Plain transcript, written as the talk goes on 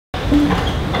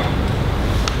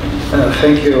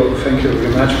Thank you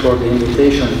very much for the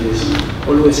invitation. It is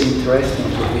always interesting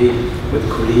to be with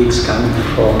colleagues coming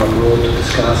from abroad to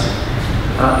discuss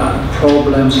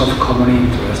problems of common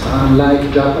interest.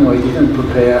 Unlike Giappone, I didn't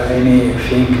prepare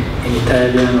anything in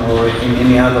Italian or in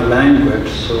any other language,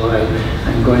 so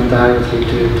I'm going directly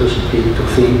to speak, to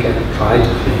think, and try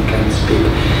to think and speak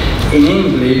in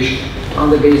English on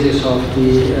the basis of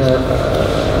the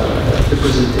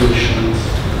presentations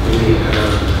we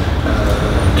heard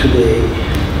today.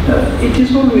 It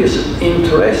is always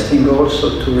interesting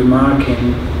also to remark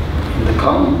in the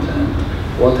content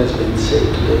what has been said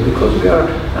today, because we are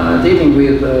dealing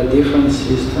with different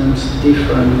systems,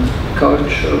 different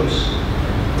cultures,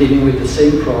 dealing with the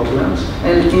same problems,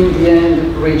 and in the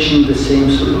end reaching the same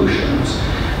solutions.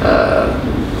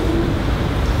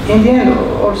 In the end,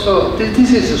 also,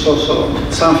 this is also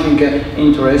something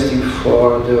interesting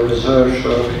for the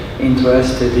researcher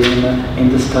interested in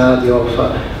the study of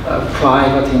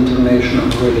private international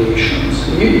relations.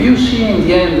 You see in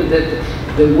the end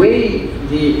that the way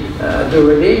the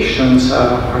relations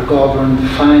are governed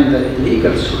find a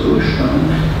legal solution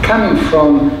coming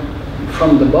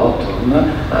from the bottom.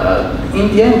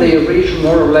 In the end, they reach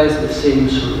more or less the same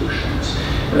solutions.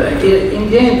 In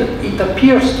the end, it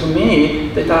appears to me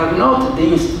that are not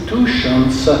the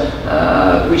institutions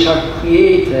which are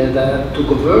created to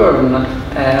govern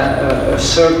a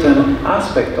certain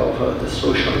aspect of the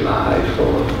social life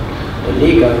or the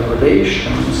legal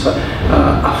relations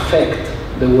affect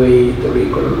the way the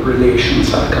legal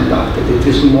relations are conducted. It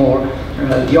is more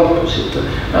the opposite.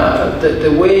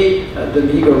 The way the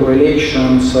legal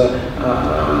relations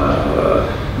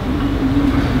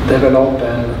develop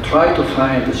and try to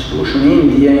find a solution in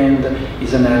the end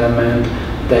is an element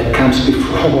that comes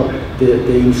before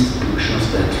the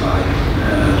institutions that try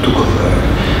to govern.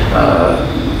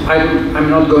 I'm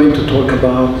not going to talk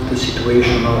about the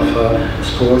situation of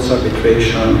sports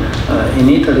arbitration in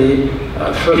Italy,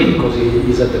 first because it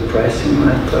is a depressing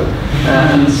matter,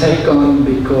 and second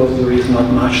because there is not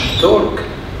much to talk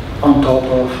on top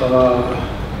of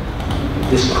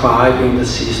describing the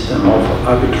system of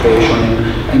arbitration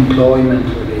in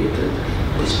employment-related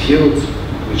disputes,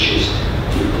 which is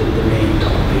the main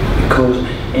topic. Because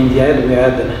in the end we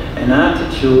had an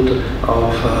attitude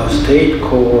of state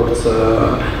courts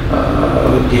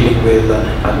dealing with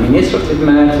administrative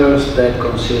matters that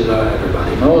consider,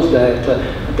 everybody knows that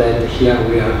here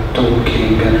we are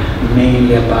talking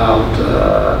mainly about,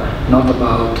 not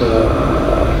about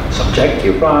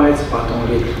subjective rights, but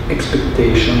only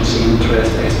expectations,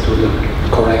 interest as to the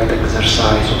correct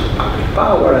exercise of public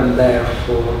power, and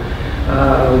therefore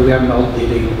we are not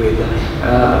dealing with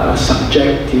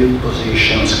subjective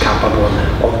positions capable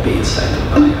of being settled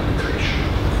by arbitration.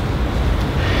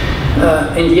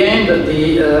 In the end,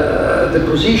 the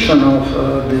position of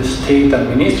the state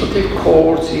administrative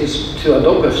courts is to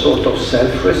adopt a sort of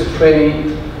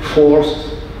self-restraint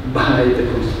forced by the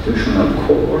constitutional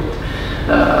court,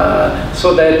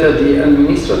 so that the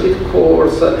administrative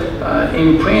courts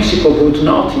in principle would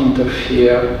not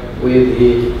interfere with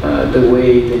the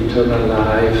way the internal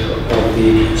life of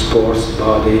the sports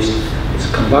bodies is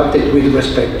conducted with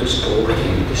respect to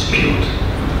sporting dispute,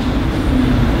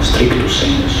 stricto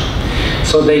sensu.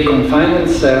 So they confine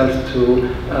themselves to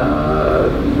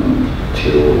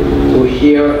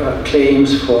hear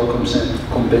claims for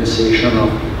compensation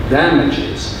of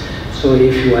damages. So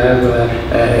if you have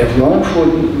a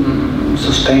wrongful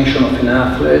suspension of an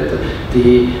athlete,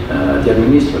 the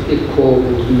administrative court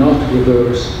would not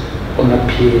reverse on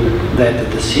appeal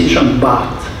that decision,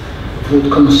 but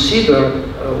would consider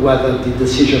whether the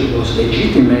decision was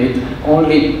legitimate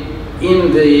only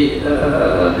in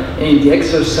the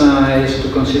exercise to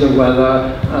consider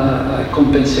whether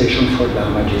compensation for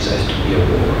damages has to be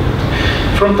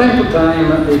awarded. From time to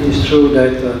time, it is true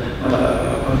that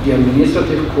the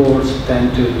administrative courts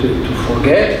tend to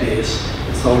forget this.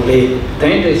 It's only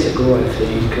 10 days ago, I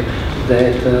think,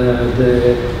 that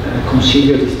the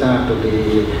Consiglio di Stato,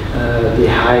 the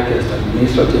highest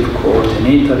administrative court in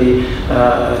Italy,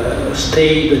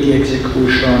 stayed the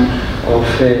execution of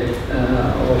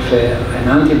an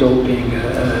anti-doping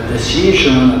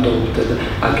decision adopted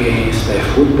against a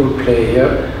football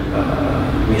player,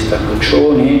 Mr.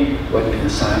 Luigi, who had been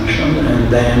sanctioned, and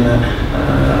then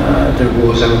there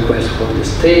was a request for the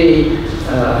stay,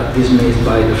 dismissed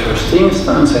by the first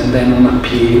instance, and then on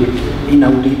appeal,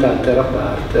 inaudita altera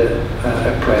parte,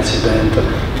 a president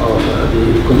of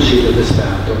the Consiglio di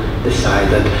Stato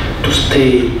decided to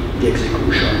stay the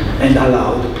execution and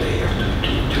allow the player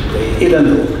to play, even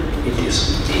though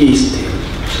he is still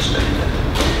suspended.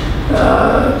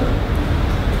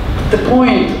 The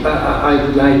point I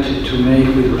would like to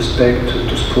make with respect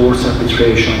to sports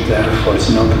arbitration, therefore, is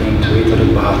not linked to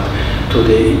Italy but to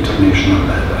the international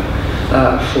level.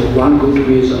 For one good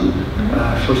reason.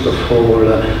 First of all,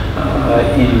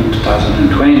 in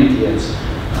 2020, as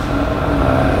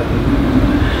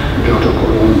Giorgio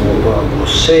Colombo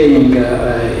was saying,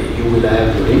 you will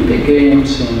have the Olympic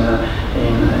Games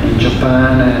in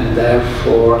Japan, and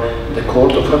therefore the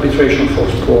Court of Arbitration for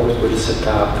Sport will set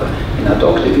up an ad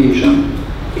hoc division.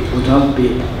 It would not be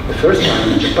the first time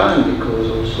in Japan, because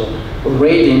also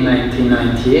already in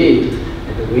 1998,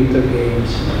 at the Winter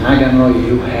Games in Nagano,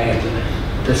 you had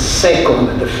the second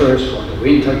and the first one, the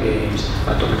Winter Games,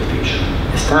 ad hoc division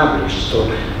established. So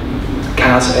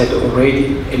CAS had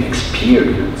already an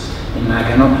experience in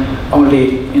Nagano,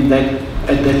 only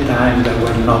at that time there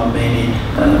were not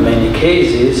many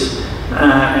cases,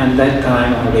 and that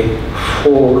time only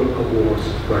 4 awards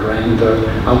were rendered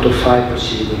out of 5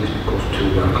 proceedings, because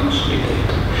 2 were consolidated.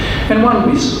 And one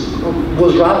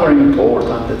was rather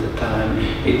important at the time.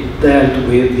 It dealt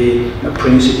with the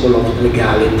principle of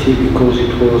legality, because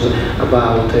it was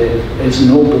about a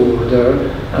snowboarder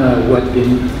who had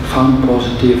been found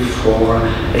positive for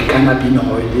a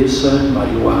cannabinoids,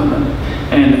 marijuana,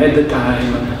 and at the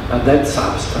time that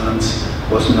substance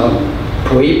was not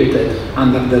prohibited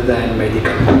under the then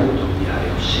medical code of the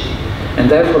IOC. And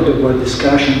therefore there were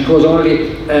discussions. It was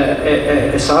only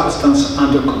a substance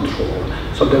under control.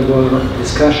 So there was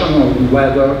discussion on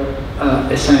whether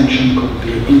a sanction could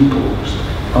be imposed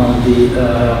on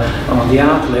the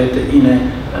athlete in a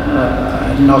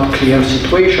not clear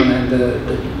situation, and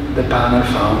the panel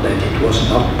found that it was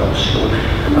not possible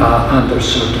under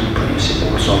certain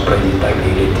principles of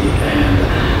predictability and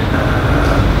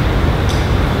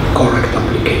correct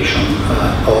application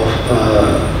of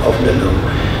the law.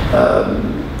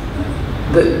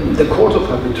 The Court of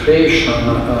Arbitration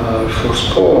for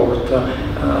Sport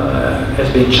has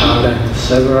been challenged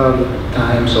several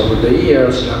times over the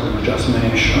years. Giacomo just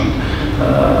mentioned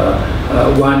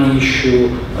one issue,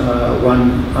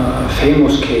 one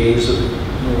famous case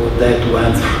that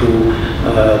went through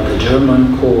the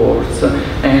German courts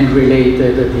and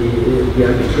related the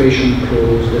arbitration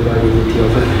clause, the validity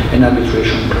of an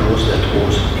arbitration clause that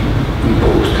was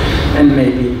imposed. And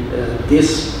maybe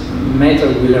this matter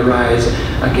will arise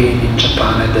again in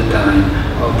Japan at the time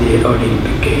of the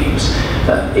Olympic Games.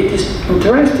 It is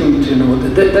interesting to know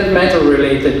that that matter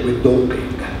related with doping.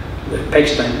 The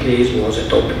Pechstein case was a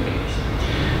doping case.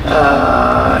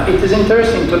 It is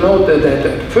interesting to note that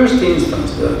at first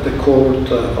instance the court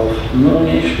of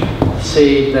Munich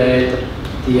said that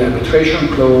the arbitration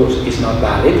clause is not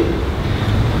valid,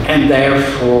 and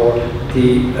therefore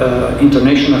the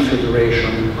International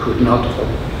Federation could not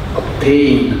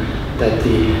obtain that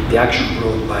the action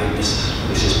brought by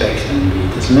Mrs. Pechstein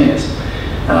be dismissed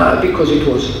because it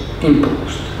was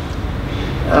imposed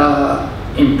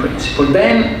in principle.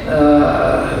 Then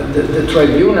the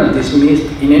tribunal dismissed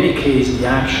in any case the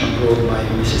action brought by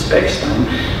Mrs. Pechstein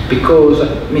because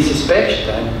Mrs.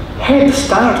 Pechstein had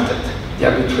started the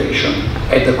arbitration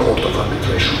at the Court of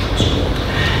Arbitration for Sport,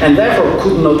 and therefore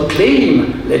could not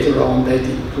claim later on that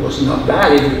it was not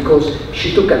valid, because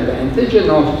she took advantage,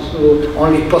 and also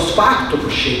only post factum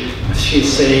she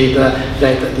said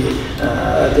that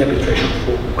the arbitration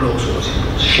clause was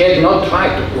imposed. She had not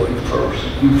tried to go in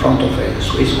front of a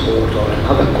Swiss court or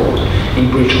another court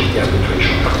in breach of the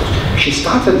arbitration clause. She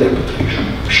started the arbitration,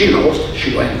 she lost,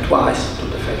 she went twice to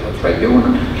the Federal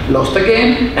Tribunal, lost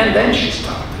again, and then she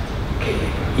started,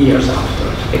 years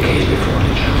after, a case before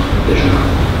the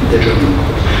German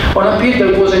court. On appeal,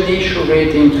 there was an issue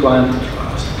relating to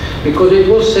antitrust, because it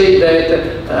was said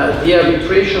that the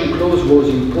arbitration clause was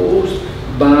imposed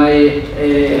by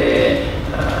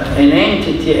an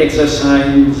entity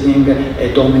exercising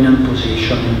a dominant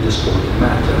position in the sporting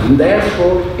matter, and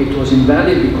therefore it was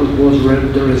invalid because it was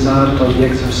the result of the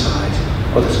exercise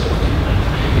of the sporting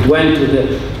matter. It went to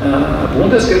the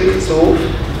Bundesgerichtshof,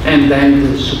 and then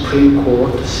the Supreme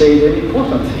Court said an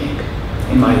important thing,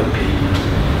 in my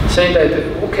opinion, saying that,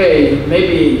 okay,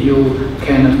 maybe you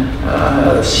can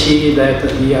see that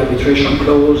the arbitration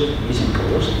clause is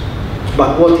imposed,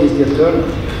 but what is the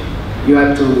alternative? You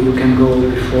can go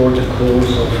before the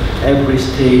courts of every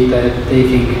state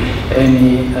taking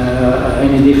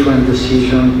any different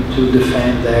decision to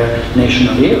defend their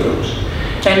national heroes.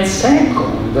 And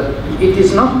second, it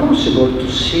is not possible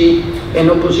to see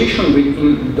an opposition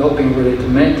in doping-related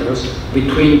matters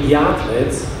between the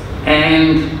athletes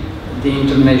and the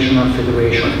International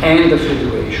Federation and the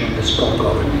Federation, the sport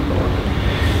governing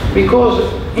body. Because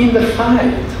in the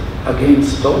fight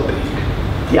against doping,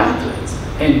 the athletes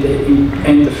and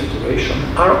the federation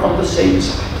are on the same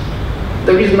side.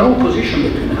 There is no opposition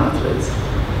between athletes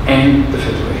and the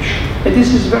federation. And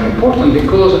this is very important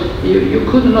because you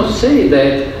could not say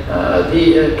that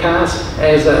the CAS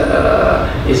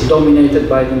is dominated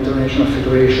by the international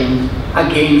federation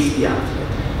against the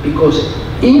athlete, because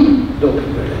in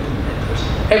doping-related matters,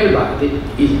 everybody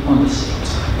is on the same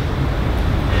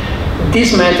side.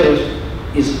 This matter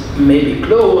is maybe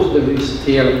closed. There is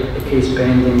still a case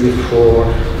pending before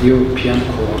the European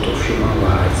Court of Human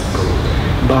Rights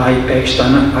by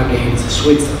Pakistan against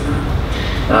Switzerland.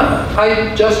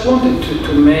 I just wanted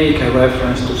to make a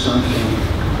reference to something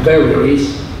very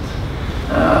recent.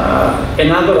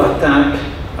 Another attack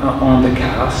on the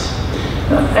CAS.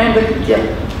 And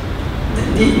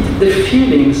the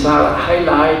feelings are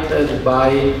highlighted by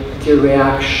the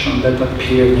reaction that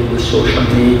appeared in the social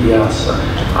media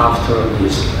after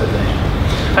this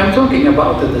event. I'm talking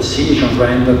about the decision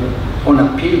rendered on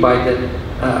appeal by the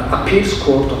Appeals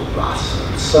Court of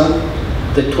Brussels,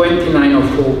 the 29th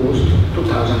of August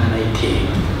 2018,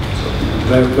 so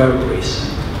very, very recent.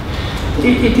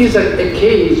 It is a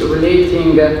case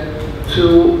relating to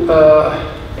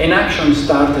an action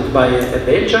started by a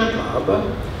Belgian club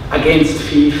against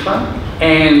FIFA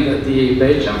and the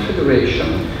Belgian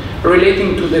Federation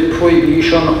relating to the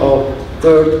prohibition of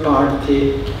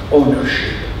third-party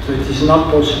ownership. So it is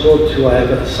not possible to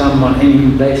have someone, an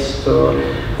investor,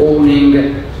 owning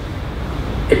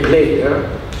a player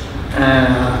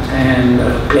and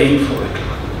playing for a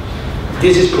club.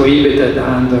 This is prohibited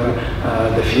under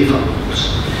the FIFA rules.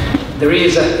 There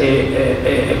is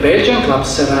a Belgian club,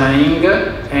 Serang,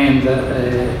 and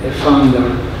a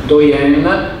founder, Doyen,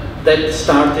 that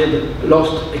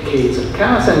lost a case at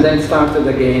CAS and then started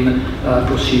again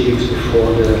proceedings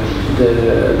before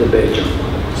the Belgian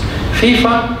courts.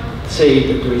 FIFA said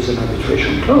that there is an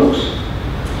arbitration clause.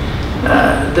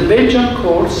 The Belgian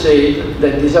court said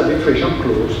that this arbitration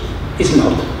clause is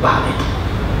not valid.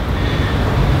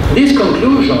 This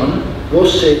conclusion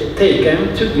was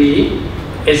taken to be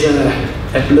as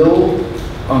a blow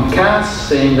on CAS,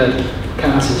 saying that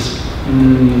CAS is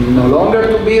no longer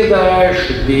to be there,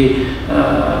 should be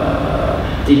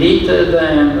deleted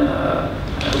and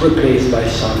replaced by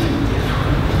something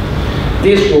different.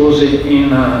 This was in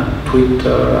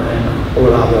Twitter and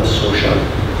all other social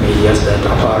medias that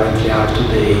apparently are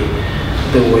today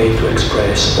the way to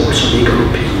express also legal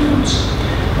opinions.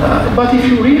 But if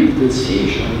you read the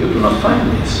decision, you do not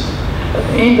find this.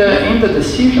 In the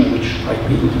decision, which I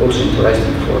think also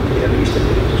interesting for the revista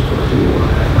Intervento sportiva,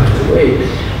 by the way,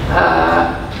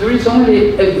 there is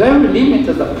only a very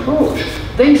limited approach.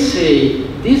 They say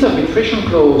this arbitration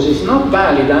clause is not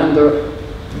valid under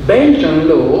Belgian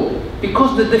law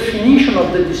because the definition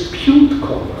of the dispute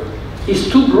covered is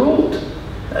too broad.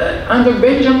 Under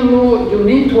Belgian law, you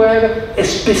need to have a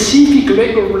specific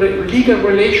legal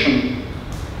relation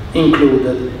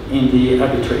included in the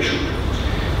arbitration clause.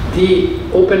 The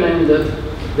open-ended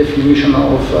definition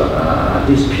of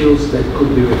disputes that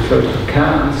could be referred to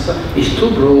CAS is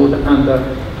too broad under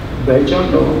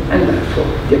Belgian law, and therefore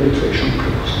the arbitration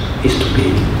clause is to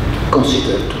be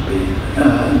considered to be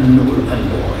null and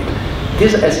void.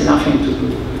 This has nothing to do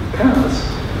with CAS,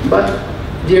 but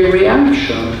the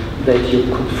reaction that you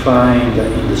could find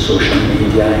in the social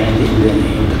media and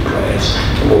in the press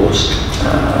was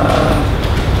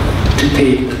to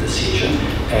take the decision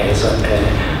as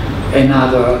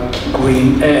another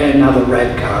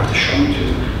red card shown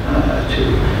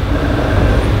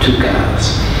to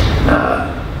CAS.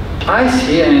 I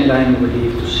see, and I'm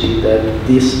relieved to see that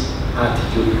this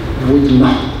attitude would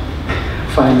not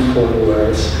find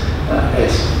followers,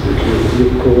 as you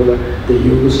call the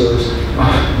users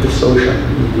of the social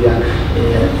media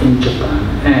in Japan,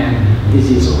 and this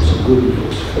is also good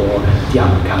news for the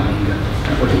upcoming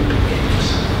Olympic Games.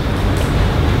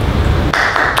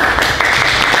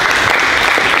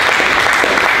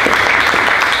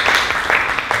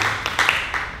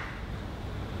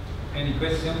 Any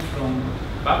questions from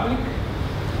public?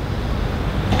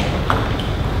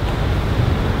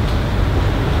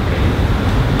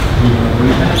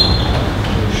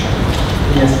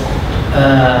 Yes.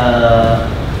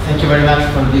 Thank you very much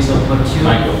for this opportunity.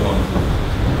 Microphone.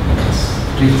 It's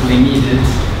strictly needed.